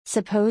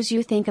Suppose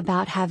you think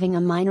about having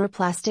a minor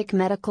plastic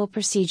medical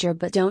procedure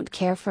but don't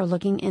care for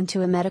looking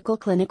into a medical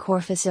clinic or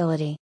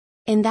facility.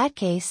 In that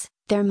case,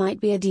 there might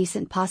be a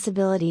decent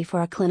possibility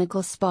for a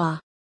clinical spa.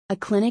 A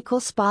clinical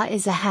spa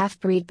is a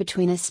half-breed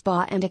between a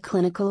spa and a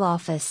clinical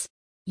office.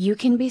 You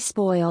can be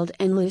spoiled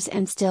and loose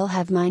and still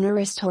have minor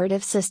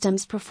restorative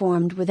systems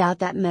performed without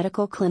that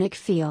medical clinic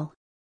feel.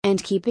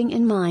 And keeping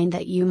in mind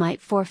that you might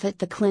forfeit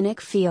the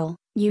clinic feel,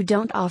 you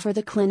don't offer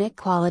the clinic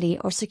quality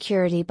or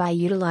security by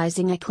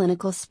utilizing a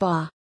clinical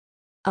spa.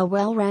 A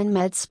well-run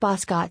med spa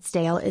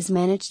Scottsdale is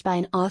managed by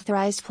an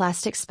authorized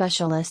plastic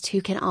specialist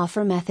who can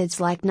offer methods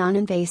like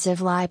non-invasive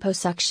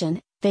liposuction,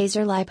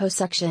 vaser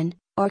liposuction,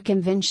 or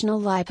conventional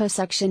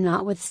liposuction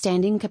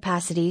notwithstanding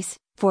capacities,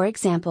 for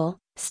example,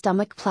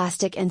 stomach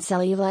plastic and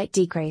cellulite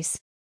decrease.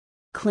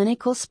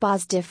 Clinical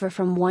spas differ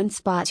from one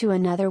spa to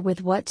another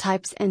with what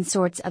types and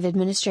sorts of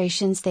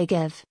administrations they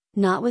give.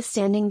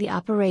 Notwithstanding the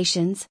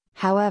operations,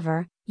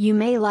 however, you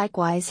may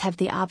likewise have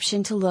the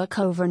option to look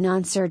over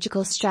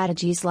non-surgical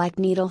strategies like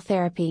needle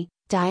therapy,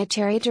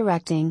 dietary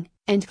directing,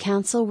 and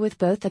counsel with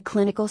both a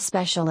clinical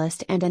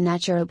specialist and a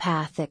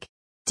naturopathic.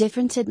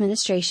 Different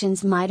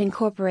administrations might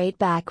incorporate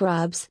back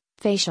rubs,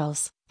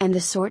 facials, and the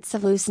sorts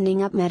of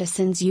loosening up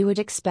medicines you would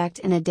expect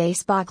in a day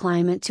spa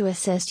climate to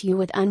assist you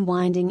with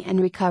unwinding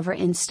and recover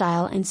in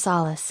style and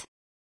solace.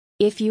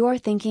 If you are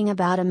thinking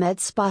about a med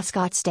spa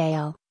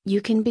Scottsdale, you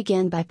can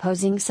begin by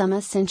posing some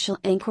essential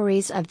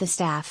inquiries of the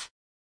staff.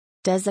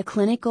 Does a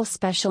clinical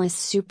specialist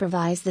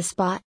supervise the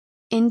spa?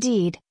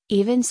 Indeed,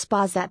 even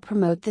spas that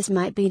promote this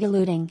might be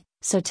diluting,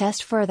 so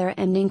test further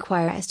and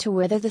inquire as to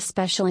whether the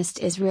specialist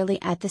is really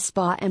at the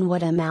spa and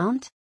what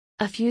amount.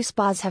 A few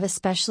spas have a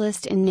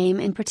specialist in name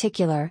in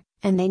particular,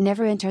 and they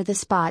never enter the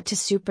spa to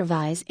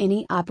supervise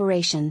any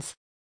operations.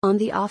 On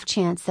the off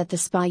chance that the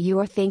spa you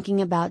are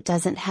thinking about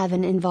doesn't have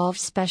an involved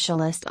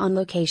specialist on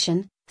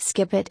location,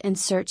 skip it and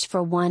search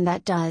for one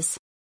that does.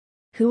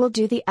 Who will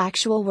do the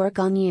actual work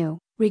on you,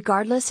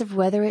 regardless of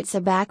whether it's a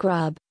back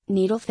rub,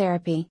 needle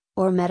therapy,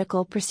 or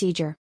medical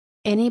procedure?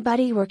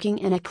 Anybody working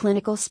in a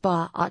clinical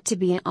spa ought to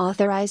be an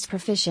authorized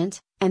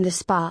proficient, and the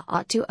spa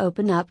ought to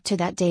open up to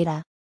that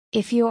data.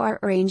 If you are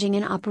arranging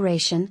an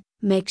operation,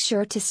 make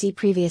sure to see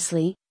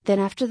previously, then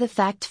after the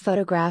fact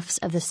photographs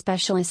of the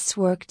specialist's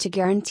work to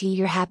guarantee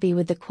you're happy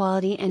with the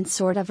quality and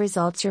sort of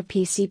results your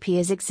PCP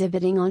is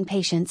exhibiting on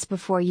patients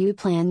before you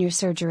plan your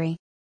surgery.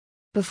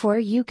 Before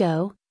you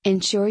go,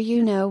 ensure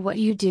you know what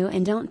you do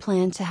and don't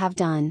plan to have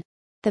done.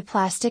 The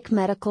plastic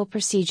medical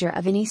procedure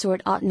of any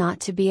sort ought not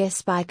to be a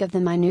spike of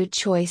the minute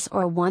choice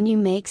or one you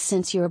make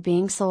since you're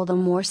being sold a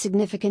more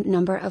significant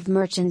number of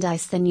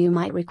merchandise than you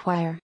might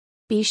require.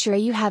 Be sure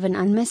you have an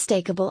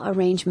unmistakable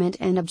arrangement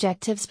and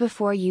objectives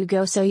before you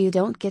go so you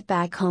don't get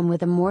back home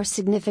with a more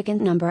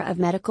significant number of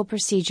medical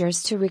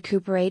procedures to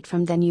recuperate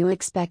from than you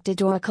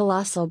expected or a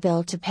colossal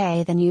bill to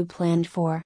pay than you planned for.